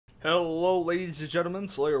Hello, ladies and gentlemen,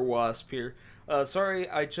 SlayerWasp here. Sorry,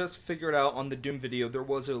 I just figured out on the Doom video there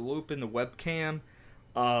was a loop in the webcam.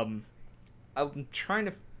 I'm trying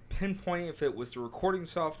to pinpoint if it was the recording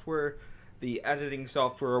software, the editing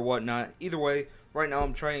software, or whatnot. Either way, right now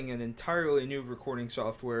I'm trying an entirely new recording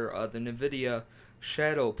software, the NVIDIA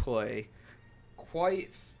Shadow Play.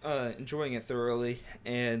 Quite enjoying it thoroughly,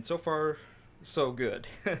 and so far, so good.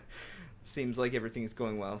 Seems like everything's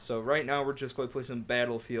going well. So right now we're just going to play some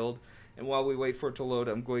Battlefield, and while we wait for it to load,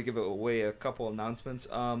 I'm going to give away a couple announcements,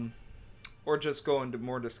 or just go into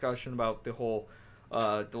more discussion about the whole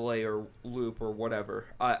delay or loop or whatever.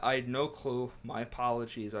 I had no clue. My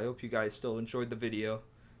apologies. I hope you guys still enjoyed the video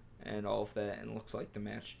and all of that, and it looks like the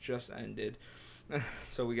match just ended.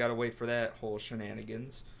 So we gotta wait for that whole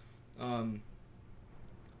shenanigans.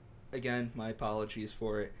 Again, my apologies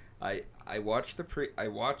for it. I watched the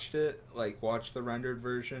rendered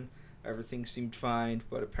version. Everything seemed fine,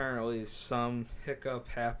 but apparently some hiccup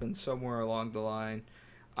happened somewhere along the line.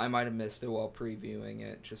 I might have missed it while previewing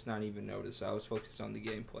it, just not even noticed. I was focused on the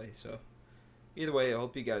gameplay. So either way, I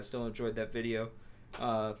hope you guys still enjoyed that video.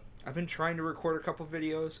 I've been trying to record a couple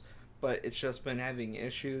videos, but it's just been having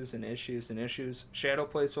issues and issues and issues.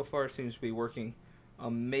 Shadowplay so far seems to be working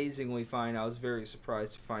amazingly fine. I was very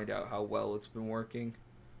surprised to find out how well it's been working.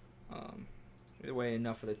 Either way,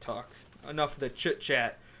 enough of the talk, enough of the chit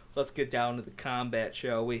chat. Let's get down to the combat,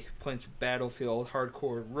 shall we? Playing some Battlefield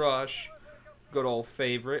Hardcore Rush, good old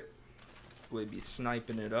favorite. We'd be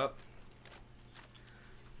sniping it up.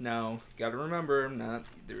 Now, gotta remember, I'm not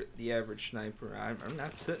the average sniper. I'm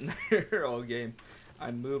not sitting there all game.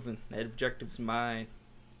 I'm moving. That objective's mine.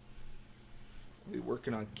 We'll be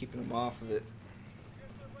working on keeping them off of it.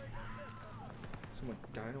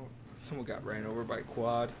 Someone got ran over by a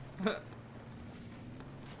quad.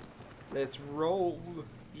 Let's roll.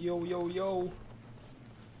 Yo, yo, yo.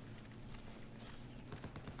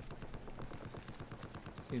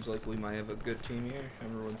 Seems like we might have a good team here.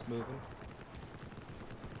 Everyone's moving.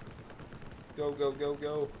 Go, go, go,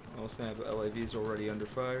 go. Oh snap, LAV's already under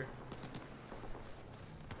fire.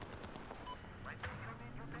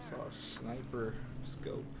 Saw a sniper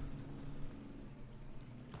scope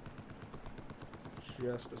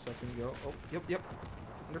just a second ago. Oh, yep.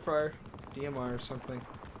 Under fire. DMR or something.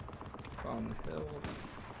 On the hill.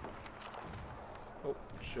 Oh,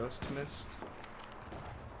 just missed.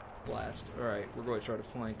 Blast. Alright, we're going to try to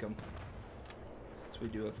flank them, since we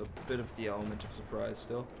do have a bit of the element of surprise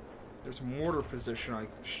still. There's a mortar position I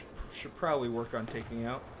should probably work on taking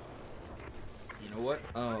out. You know what?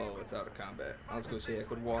 Oh, it's out of combat. I was going to say I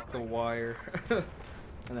could walk the wire. And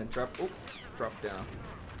then drop down.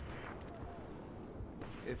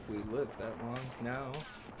 If we live that long. Now,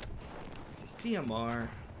 DMR.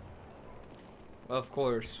 Of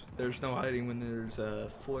course, there's no hiding when there's a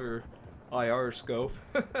FLIR IR scope.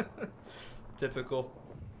 Typical.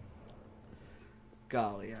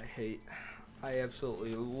 Golly, I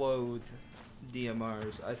absolutely loathe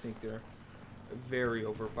DMRs. I think they're very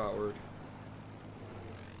overpowered.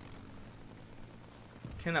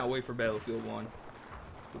 Cannot wait for Battlefield 1.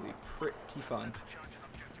 It's going to be pretty fun.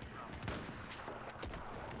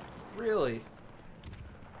 Really?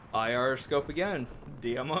 IR scope again.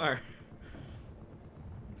 DMR.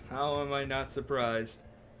 How am I not surprised?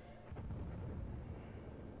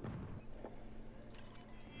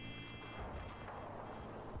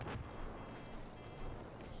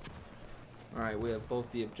 Alright, we have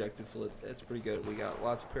both the objectives lit. That's pretty good. We got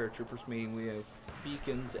lots of paratroopers, meaning we have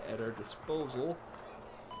beacons at our disposal.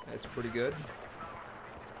 That's pretty good.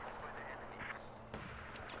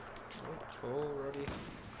 Oh, already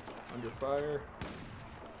under fire.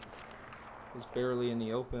 Was barely in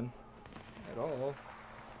the open at all.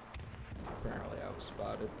 Apparently I was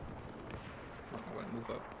spotted. I'm going to move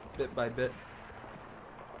up bit by bit.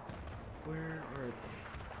 Where are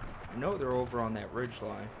they? I know they're over on that ridge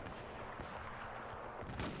line.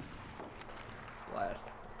 Blast.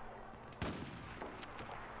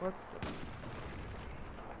 What the?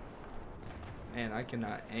 Man, I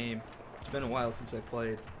cannot aim. It's been a while since I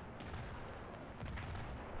played.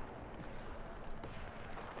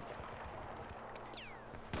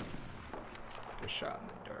 Took a shot in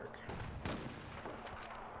the dark.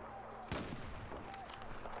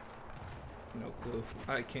 No clue.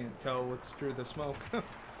 I can't tell what's through the smoke. Nope.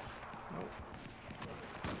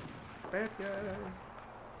 Bad guy.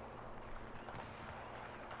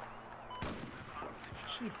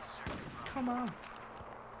 Jeez. Come on.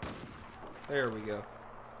 There we go.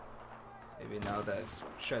 Maybe now that it's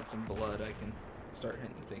shed some blood, I can start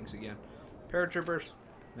hitting things again. Paratroopers.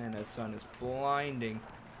 Man, that sun is blinding.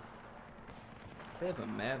 They have a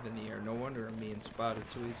Mav in the air. No wonder I'm being spotted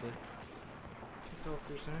so easily. Can't tell if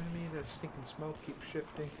there's an enemy. That stinking smoke keeps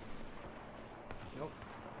shifting. Nope.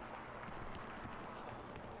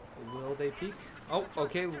 Will they peek? Oh,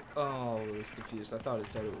 okay. Oh, I was confused. I thought it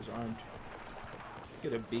said it was armed.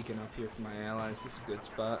 Get a beacon up here for my allies. This is a good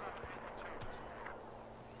spot.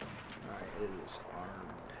 Alright, it is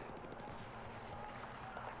armed.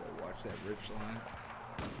 Gotta watch that ridge line.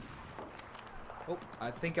 Oh,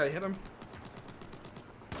 I think I hit him.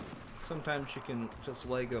 Sometimes you can just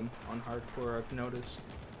leg them on hardcore, I've noticed.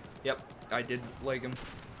 Yep, I did leg them.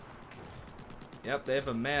 Yep, they have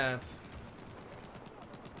a Mav.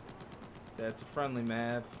 That's a friendly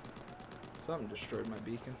Mav. Something destroyed my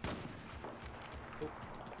beacon. Oh.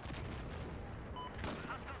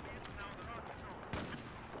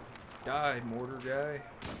 Die, mortar guy.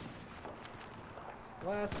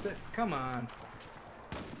 Blast it. Come on.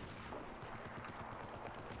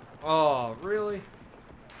 Oh, really?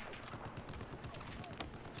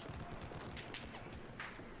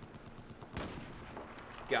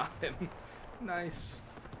 Got him. Nice.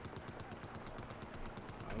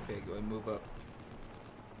 Okay, go ahead and move up.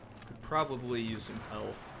 Could probably use some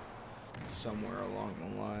health somewhere along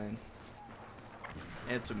the line.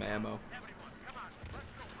 And some ammo.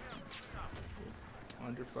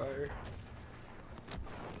 Under fire.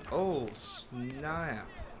 Oh, snap.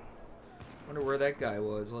 Wonder where that guy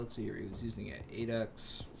was. Let's see here. He was using an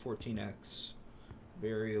 8x, 14x,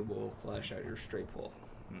 variable, flashlight, or straight pull.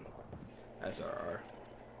 SRR.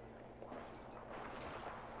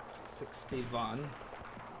 61.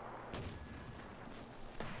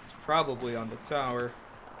 It's probably on the tower.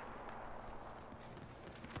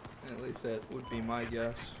 At least that would be my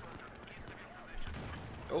guess.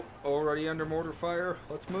 Oh, already under mortar fire.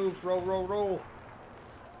 Let's move. Roll, roll, roll.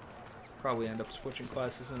 Probably end up switching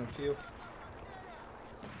classes in a few.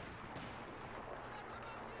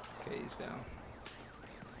 Okay, he's down.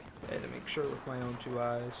 I had to make sure with my own 2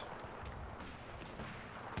 eyes.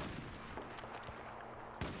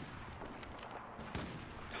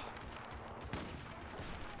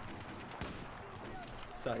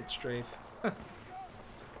 Side strafe.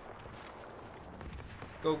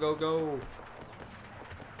 Go, go, go.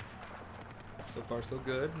 So far, so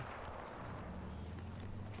good.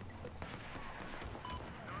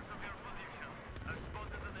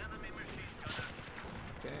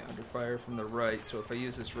 Okay, under fire from the right. So if I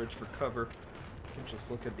use this ridge for cover, I can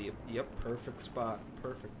just look at the... Yep, perfect spot.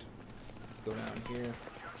 Perfect. Go down here.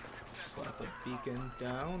 Slap a beacon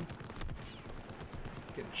down.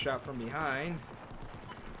 Getting shot from behind.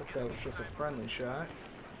 But that was just a friendly shot.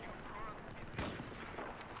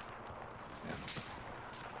 Snap.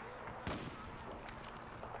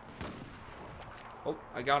 Oh,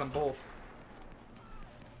 I got them both.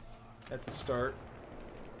 That's a start.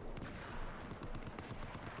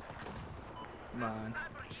 Come on.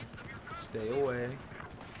 Stay away.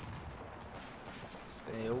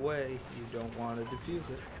 Stay away. You don't want to defuse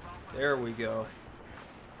it. There we go.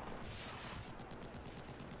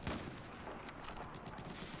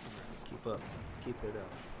 Keep up. Keep it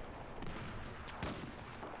up.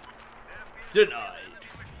 Denied.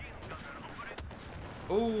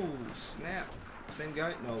 Oh, snap. Same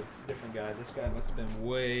guy? No, it's a different guy. This guy must have been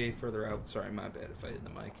way further out. Sorry, my bad if I hit the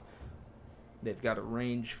mic. They've got a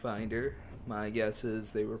rangefinder. My guess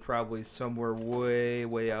is they were probably somewhere way,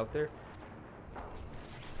 way out there.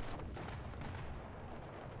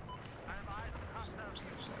 Snap,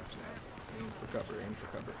 snap, snap, snap. Aim for cover, aim for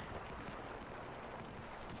cover.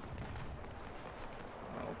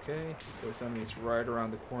 Okay, those enemies right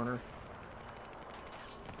around the corner.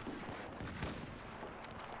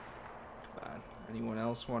 Anyone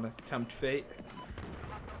else want to tempt fate?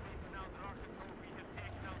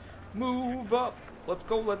 Move up! Let's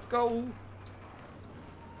go, let's go!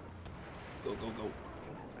 Go, go, go.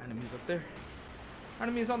 Enemies up there.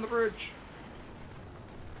 Enemies on the bridge.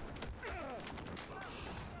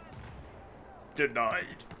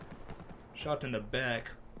 Denied. Shot in the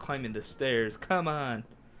back. Climbing the stairs. Come on.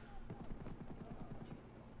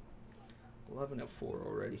 11 of 4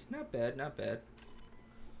 already. Not bad, not bad.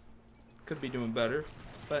 Could be doing better,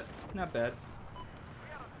 but not bad.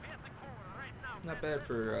 Not bad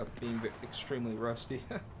for being extremely rusty.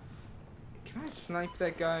 Can I snipe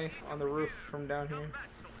that guy on the roof from down here?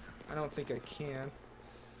 I don't think I can.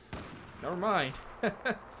 Never mind.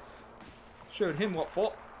 Showed him what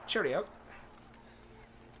fault. Cheerio out.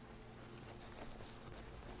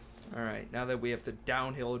 Alright, now that we have the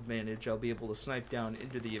downhill advantage, I'll be able to snipe down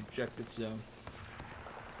into the objective zone.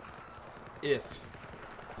 If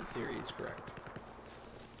the theory is correct.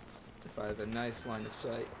 If I have a nice line of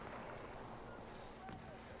sight.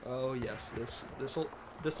 Oh yes,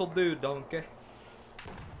 this'll do, donkey.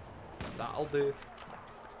 That'll do.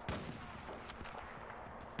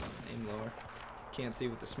 Aim lower. Can't see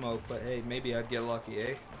with the smoke, but hey, maybe I'd get lucky,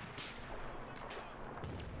 eh?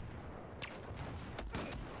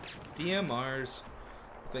 DMRs.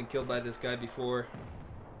 I've been killed by this guy before.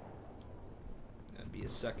 That'd be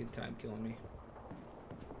his second time killing me.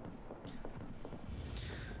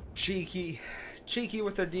 Cheeky. Cheeky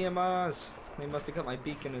with their DMRs. They must have got my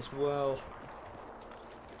beacon as well.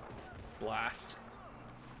 Blast.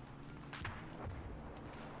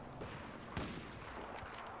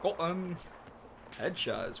 Got him.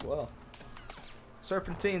 Headshot as well.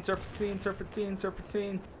 Serpentine, serpentine, serpentine,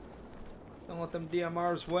 serpentine. Don't let them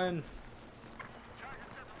DMRs win.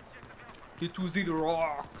 Get to the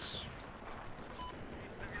rocks.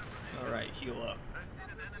 Alright, heal up.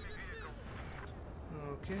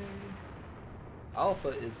 Okay. Alpha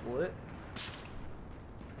is lit.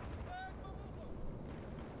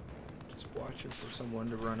 Just watching for someone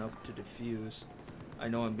to run up to defuse. I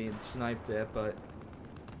know I'm being sniped at, but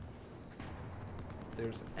if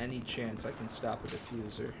there's any chance I can stop a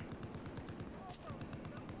diffuser.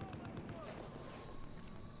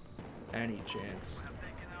 Any chance.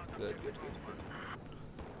 Good, good, good, good.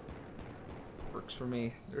 Works for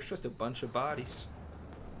me. There's just a bunch of bodies.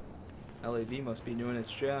 LAV must be doing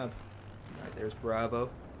its job. Alright, there's Bravo. You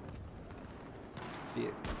can see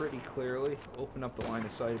it pretty clearly. Open up the line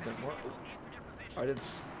of sight a bit more. Oh,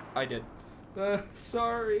 I did.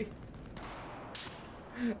 Sorry.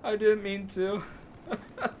 I didn't mean to.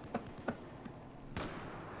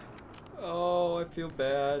 Oh, I feel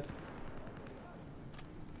bad.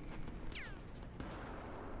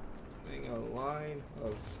 A line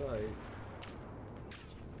of sight.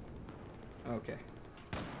 Okay.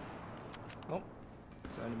 Oh,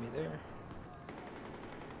 there's an enemy there.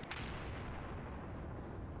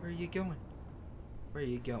 Where are you going? Where are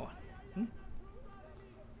you going? Hmm?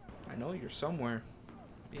 I know you're somewhere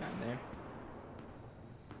behind there.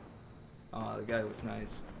 Oh, the guy was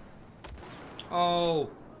nice. Oh!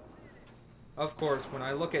 Of course, when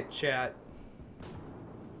I look at chat,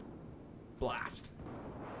 blast.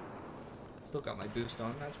 Still got my boost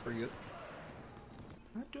on, that's pretty good.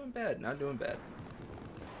 Not doing bad, not doing bad.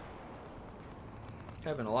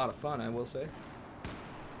 Having a lot of fun, I will say.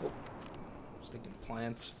 Oh, stinking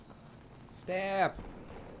plants. Stab!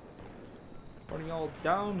 Putting y'all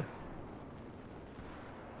down.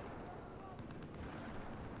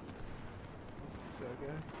 Is that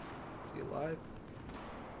guy? Is he alive?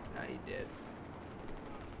 Nah, he did.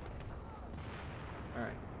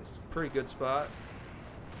 Alright, this is a pretty good spot.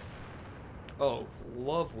 Oh,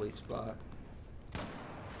 lovely spot.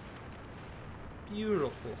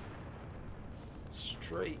 Beautiful.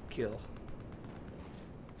 Straight kill.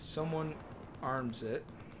 Someone arms it.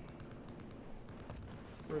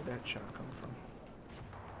 Where'd that shot come from?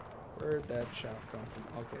 Where'd that shot come from?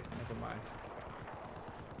 Okay, never mind.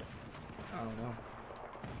 I don't know.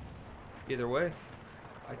 Either way,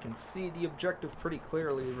 I can see the objective pretty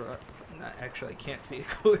clearly. Not actually, I can't see it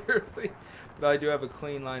clearly, but I do have a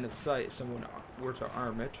clean line of sight if someone were to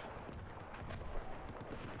arm it.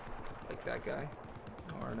 Like that guy.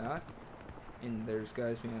 Or not. And there's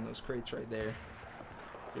guys behind those crates right there.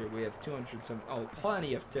 So here we have 200 some. Oh,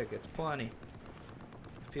 plenty of tickets, plenty.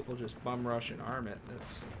 If people just bum rush and arm it,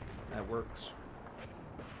 that works.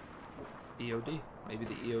 EOD. Maybe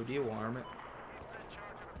the EOD will arm it.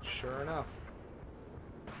 Sure enough.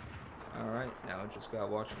 Alright, now I just gotta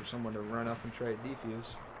watch for someone to run up and try to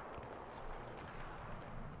defuse.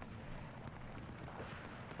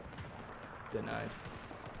 Denied.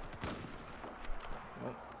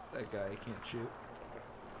 Oh, that guy I can't shoot.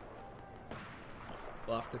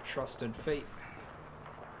 We'll have to trust in fate.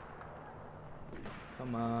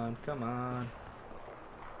 Come on, come on.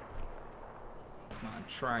 Come on,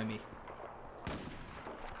 try me.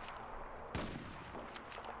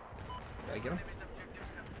 Did I get him?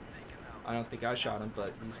 I don't think I shot him,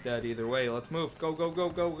 but he's dead either way. Let's move. Go, go, go,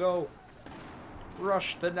 go, go.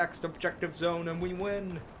 Rush the next objective zone and we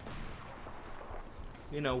win.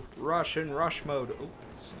 You know, rush in rush mode. Oh,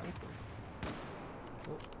 sniper.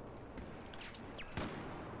 Oh.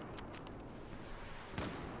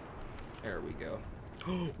 There we go.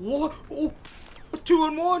 What? Oh, a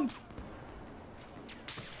 2-on-1.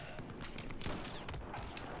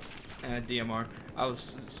 And DMR. I was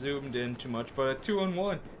zoomed in too much, but a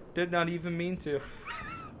 2-on-1. Did not even mean to.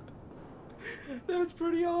 That's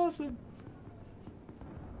pretty awesome.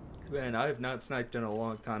 Man, I have not sniped in a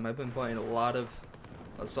long time. I've been playing a lot of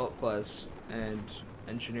Assault Class and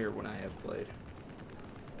Engineer when I have played.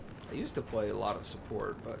 I used to play a lot of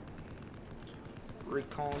support, but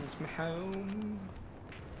Recon's my home.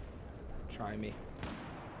 Try me.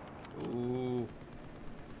 Ooh.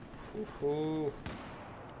 Hoo-hoo.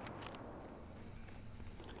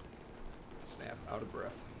 Snap, out of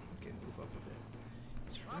breath. Okay, move up a bit.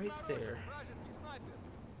 It's right there.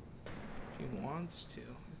 If he wants to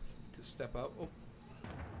step up. Oh.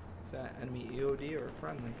 Is that enemy EOD or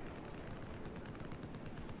friendly?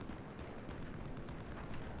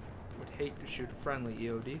 Would hate to shoot a friendly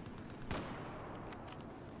EOD.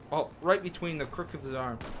 Oh, right between the crook of his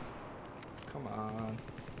arm. Come on.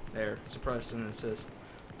 There, suppressed and assist.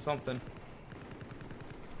 Something.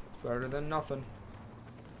 Better than nothing.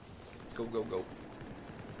 Let's go, go, go.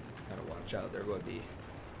 Gotta watch out, they're going to be...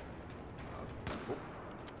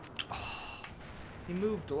 oh. He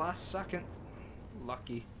moved last second.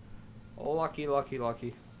 Lucky. Oh, lucky, lucky,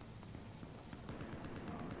 lucky.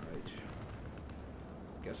 Alright.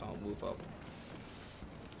 Guess I'll move up.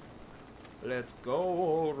 Let's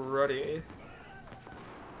go, ready.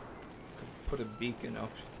 Could put a beacon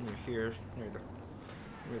up near here, near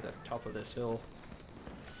the top of this hill.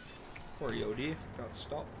 Poor Yodi got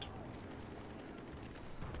stopped.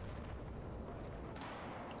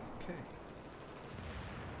 Okay.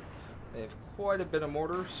 They have quite a bit of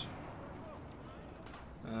mortars.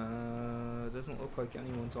 Doesn't look like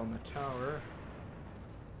anyone's on the tower.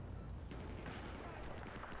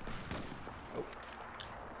 Oh,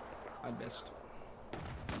 I missed.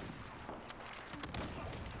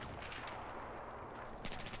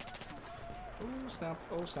 Oh snap,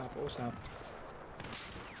 oh snap, oh snap.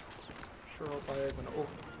 Sure hope I have an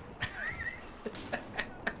over...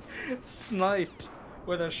 Sniped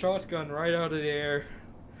with a shotgun right out of the air.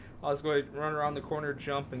 I was going to run around the corner,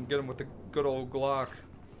 jump, and get him with the good old Glock.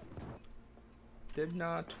 Did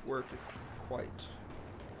not work quite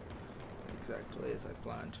exactly as I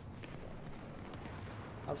planned.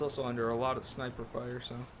 I was also under a lot of sniper fire,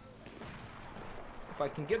 so... if I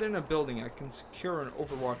can get in a building, I can secure an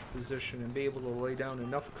overwatch position and be able to lay down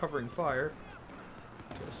enough covering fire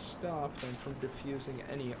to stop them from defusing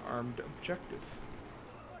any armed objective.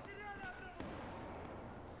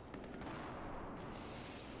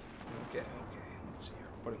 Okay, let's see here.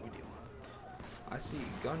 What do we do? I see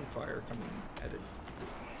gunfire coming at it.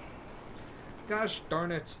 Gosh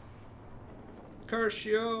darn it! Curse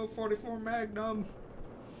you, 44 Magnum!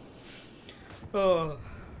 Oh.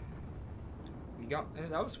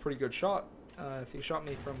 That was a pretty good shot. If he shot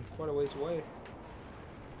me from quite a ways away.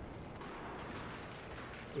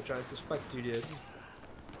 Which I suspect you did.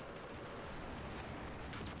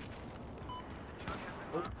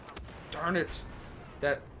 Oh, darn it!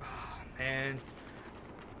 That... oh, man.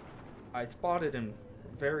 I spotted him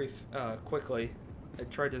very quickly. I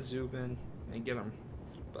tried to zoom in and get him.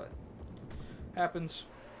 But... happens.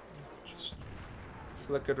 Just...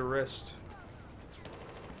 flick of the wrist.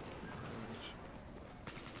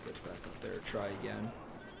 Get back up there, try again.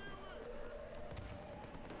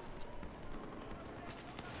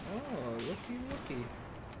 Oh, looky.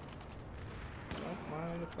 Don't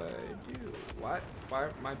mind if I do. What? Why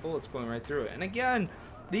are my bullets going right through it? And again,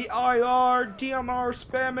 the IR DMR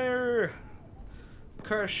spammer!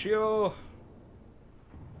 Curse you!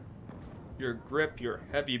 Your grip, your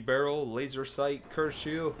heavy barrel, laser sight, curse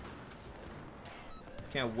you.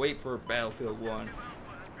 Can't wait for Battlefield 1.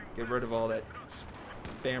 Get rid of all that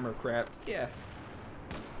spammer crap. Yeah.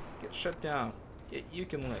 Get shut down. You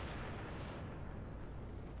can live.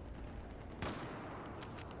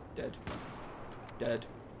 Dead. Dead.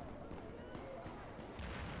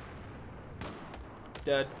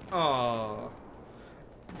 Dead. Aww.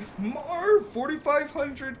 Marv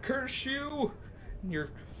 4500, curse you! Your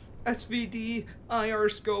SVD, IR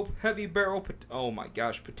scope, heavy barrel, oh my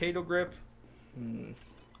gosh, potato grip.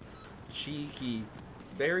 Cheeky.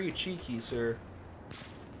 Very cheeky, sir.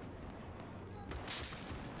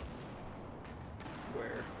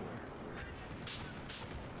 Where?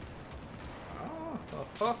 Oh,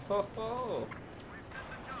 ho, ho, ho.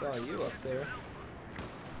 Saw you up there.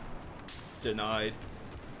 Denied.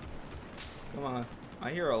 Come on.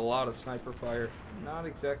 I hear a lot of sniper fire. Not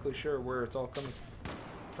exactly sure where it's all coming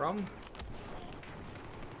from.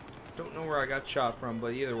 Don't know where I got shot from,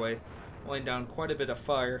 but either way, laying down quite a bit of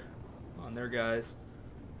fire on their guys.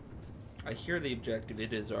 I hear the objective.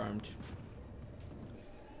 It is armed.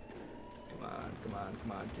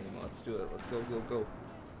 Come on, team. Let's do it. Let's go.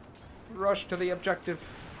 Rush to the objective.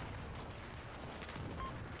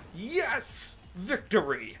 Yes!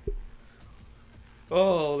 Victory!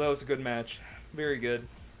 Oh, that was a good match. Very good.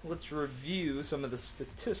 Let's review some of the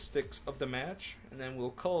statistics of the match, and then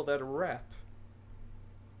we'll call that a wrap.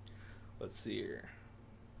 Let's see here.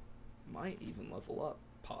 Might even level up,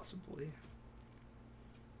 possibly.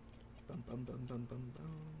 Bum, bum, bum, bum, bum, bum.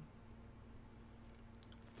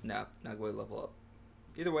 Nah, not going to level up.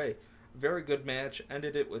 Either way, very good match.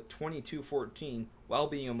 Ended it with 22-14 while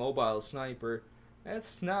being a mobile sniper.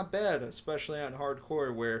 That's not bad, especially on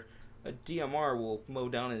hardcore where a DMR will mow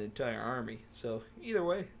down an entire army. So either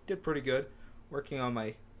way, did pretty good. Working on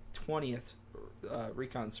my 20th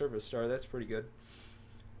Recon Service Star, that's pretty good.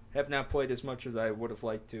 Have not played as much as I would have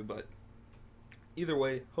liked to, but either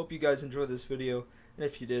way, hope you guys enjoyed this video. And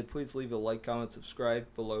if you did, please leave a like, comment,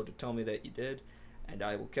 subscribe below to tell me that you did. And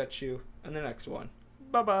I will catch you in the next one.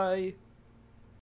 Bye-bye!